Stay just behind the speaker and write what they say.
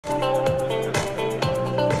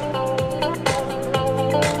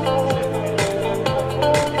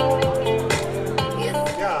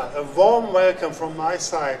warm welcome from my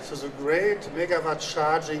side to the great Megawatt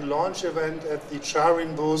charging launch event at the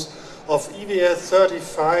CharIN booth of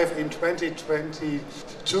EVS35 in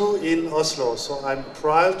 2022 in Oslo. So I'm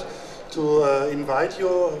proud to invite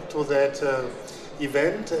you to that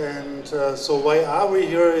event, and so why are we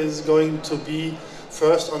here is going to be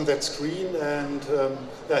first on that screen, and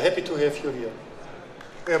we're happy to have you here.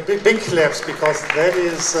 Yeah, big claps, because that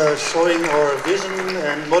is showing our vision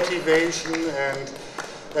and motivation, and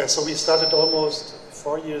so we started almost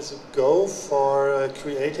 4 years ago for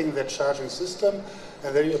creating that charging system,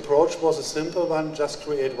 and the approach was a simple one: just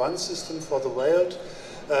create one system for the world,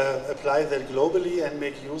 apply that globally, and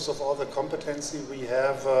make use of all the competency we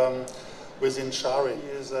have within CharIN.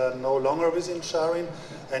 He is no longer within CharIN,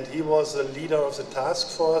 and he was the leader of the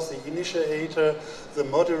task force, the initiator, the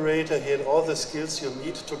moderator. He had all the skills you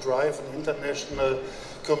need to drive an international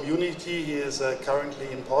community. He is currently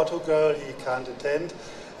in Portugal. He can't attend,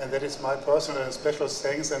 and that is my personal and special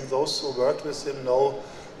thanks, and those who worked with him know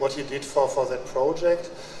what he did for that project.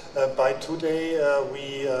 By today,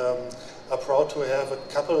 we are proud to have a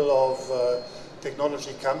couple of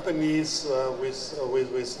technology companies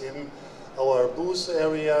within our booth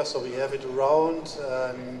area, so we have it around,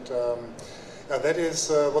 and that is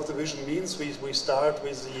what the vision means. We start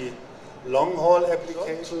with the long-haul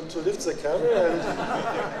application to lift the camera,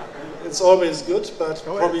 and it's always good, but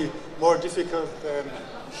probably more difficult than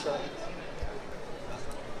shine.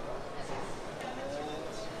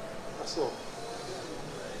 Ach so.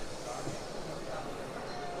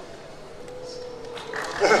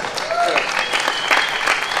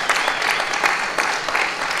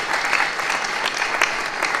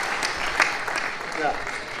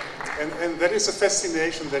 And that is a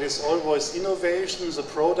fascination. There is always innovation, the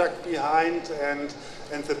product behind, and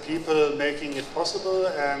the people making it possible.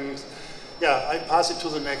 And yeah, I pass it to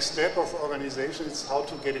the next step of organization. It's how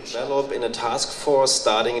to get it developed in a task force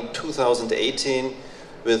starting in 2018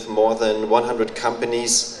 with more than 100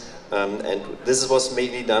 companies. And this was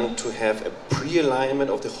mainly done to have a pre-alignment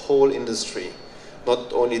of the whole industry,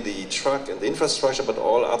 not only the truck and the infrastructure, but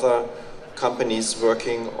all other companies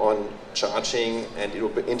working on charging and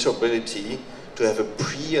interoperability, to have a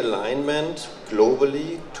pre-alignment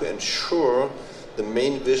globally to ensure the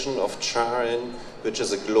main vision of CharIN, which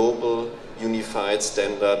is a global unified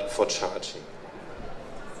standard for charging.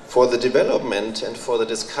 For the development and for the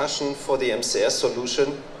discussion for the MCS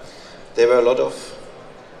solution, there were a lot of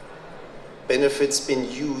benefits being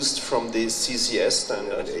used from the CCS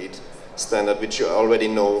standard 8 standard, which you already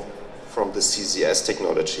know from the CCS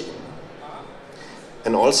technology.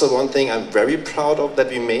 And also one thing I'm very proud of, that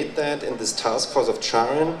we made that in this task force of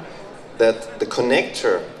CharIN, that the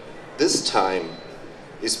connector this time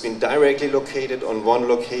is being directly located on one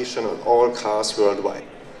location on all cars worldwide.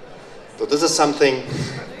 So this is something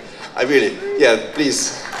I really, yeah,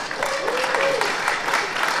 please.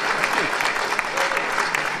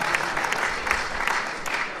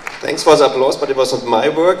 Thanks for the applause, but it was not my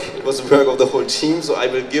work, it was the work of the whole team, so I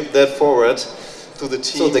will give that forward to the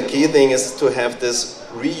team. So the key thing is to have this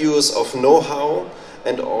reuse of know-how,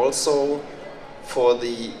 and also for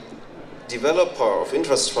the developer of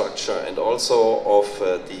infrastructure and also of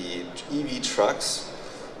the EV trucks,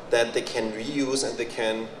 that they can reuse and they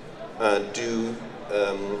can do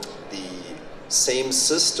the same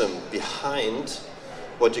system behind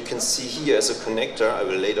what you can see here as a connector. I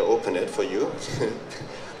will later open it for you,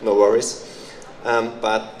 no worries.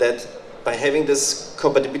 But that by having this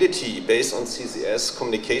compatibility based on CCS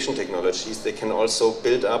communication technologies, they can also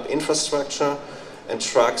build up infrastructure and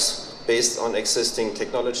trucks based on existing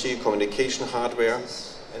technology, communication hardware,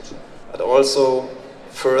 but also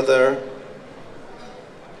further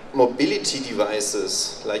mobility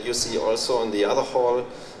devices, like you see also on the other hall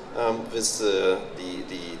with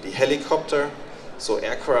the helicopter, so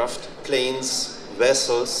aircraft, planes,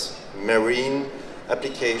 vessels, marine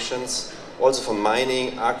applications, also for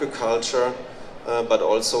mining, agriculture, but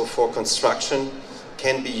also for construction,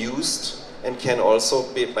 can be used and can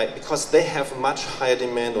also be, because they have much higher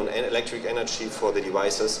demand on electric energy for the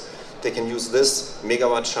devices, they can use this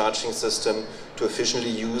Megawatt charging system to efficiently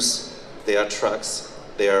use their trucks,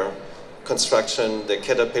 their construction, their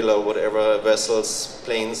Caterpillar, whatever vessels,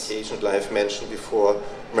 planes, agent I've mentioned before,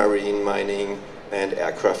 marine, mining, and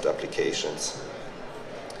aircraft applications.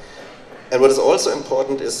 And what is also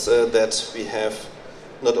important is that we have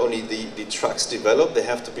not only the trucks developed, they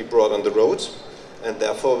have to be brought on the road, and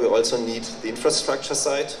therefore we also need the infrastructure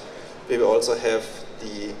side. We will also have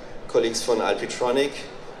the colleagues from alpitronic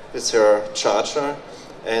with her charger,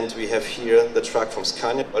 and we have here the truck from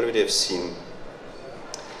Scania, already have seen.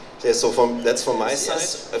 Yeah, so that's from my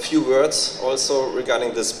side. A few words also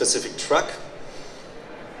regarding the specific truck.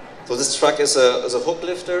 So this truck is a hook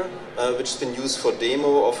lifter, which has been used for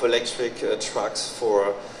demo of electric trucks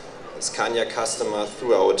for Scania customers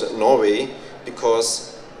throughout Norway,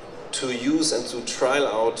 because to use and to trial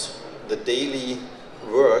out the daily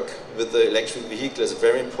work with the electric vehicle is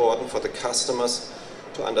very important for the customers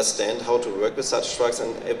to understand how to work with such trucks,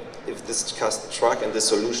 and if this truck and this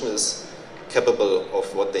solution is capable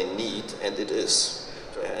of what they need, and it is.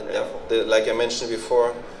 And like I mentioned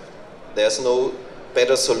before, there's no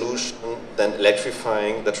better solution than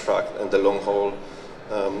electrifying the truck and the long-haul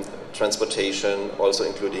transportation, also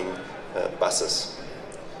including buses.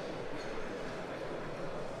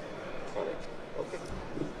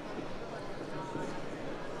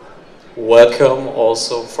 Welcome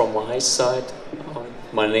also from my side.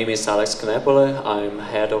 My name is Alex Knebele. I'm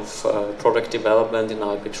head of product development in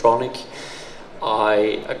alpitronic.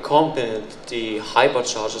 I accompanied the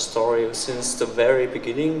hypercharger story since the very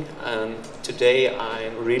beginning, and today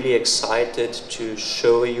I'm really excited to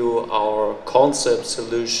show you our concept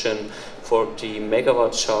solution for the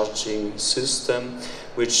Megawatt charging system,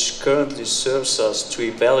 which currently serves us to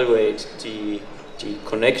evaluate the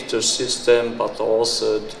connector system, but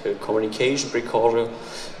also the communication precorder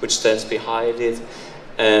which stands behind it.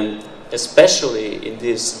 And especially in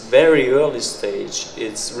this very early stage,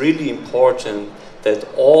 it's really important that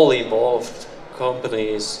all involved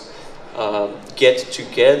companies get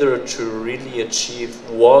together to really achieve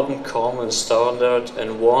one common standard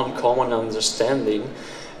and one common understanding.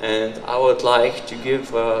 And I would like to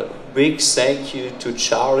give a big thank you to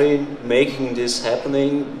CharIN making this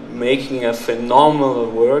happening, making a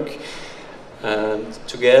phenomenal work, and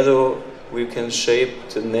together we can shape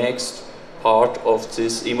the next part of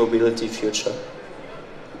this e-mobility future.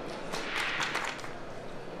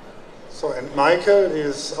 So, and Michael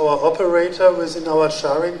is our operator within our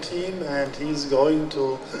CharIN team, and he's going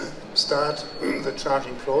to start the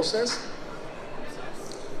charging process.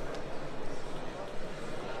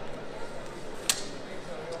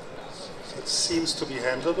 So it seems to be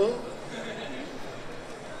handleable.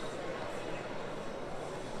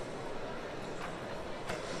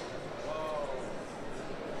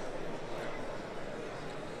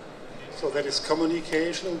 So that is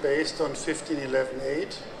communication based on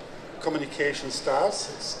 15.11.8. Communication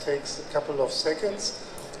starts. It takes a couple of seconds,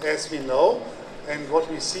 as we know. And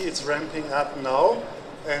what we see, it's ramping up now.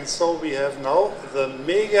 And so we have now the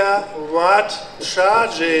Megawatt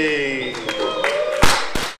charging.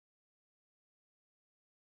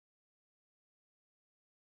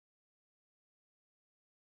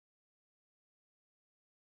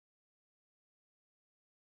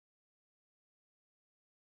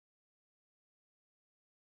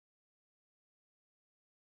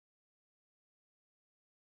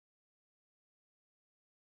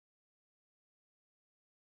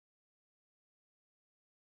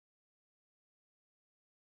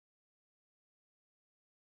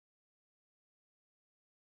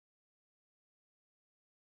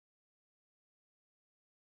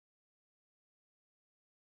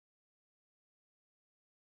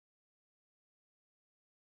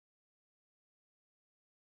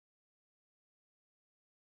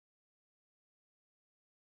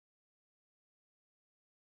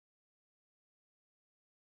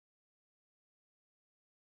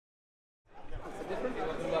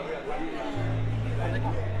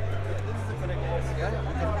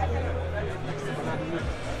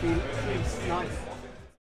 Feels nice.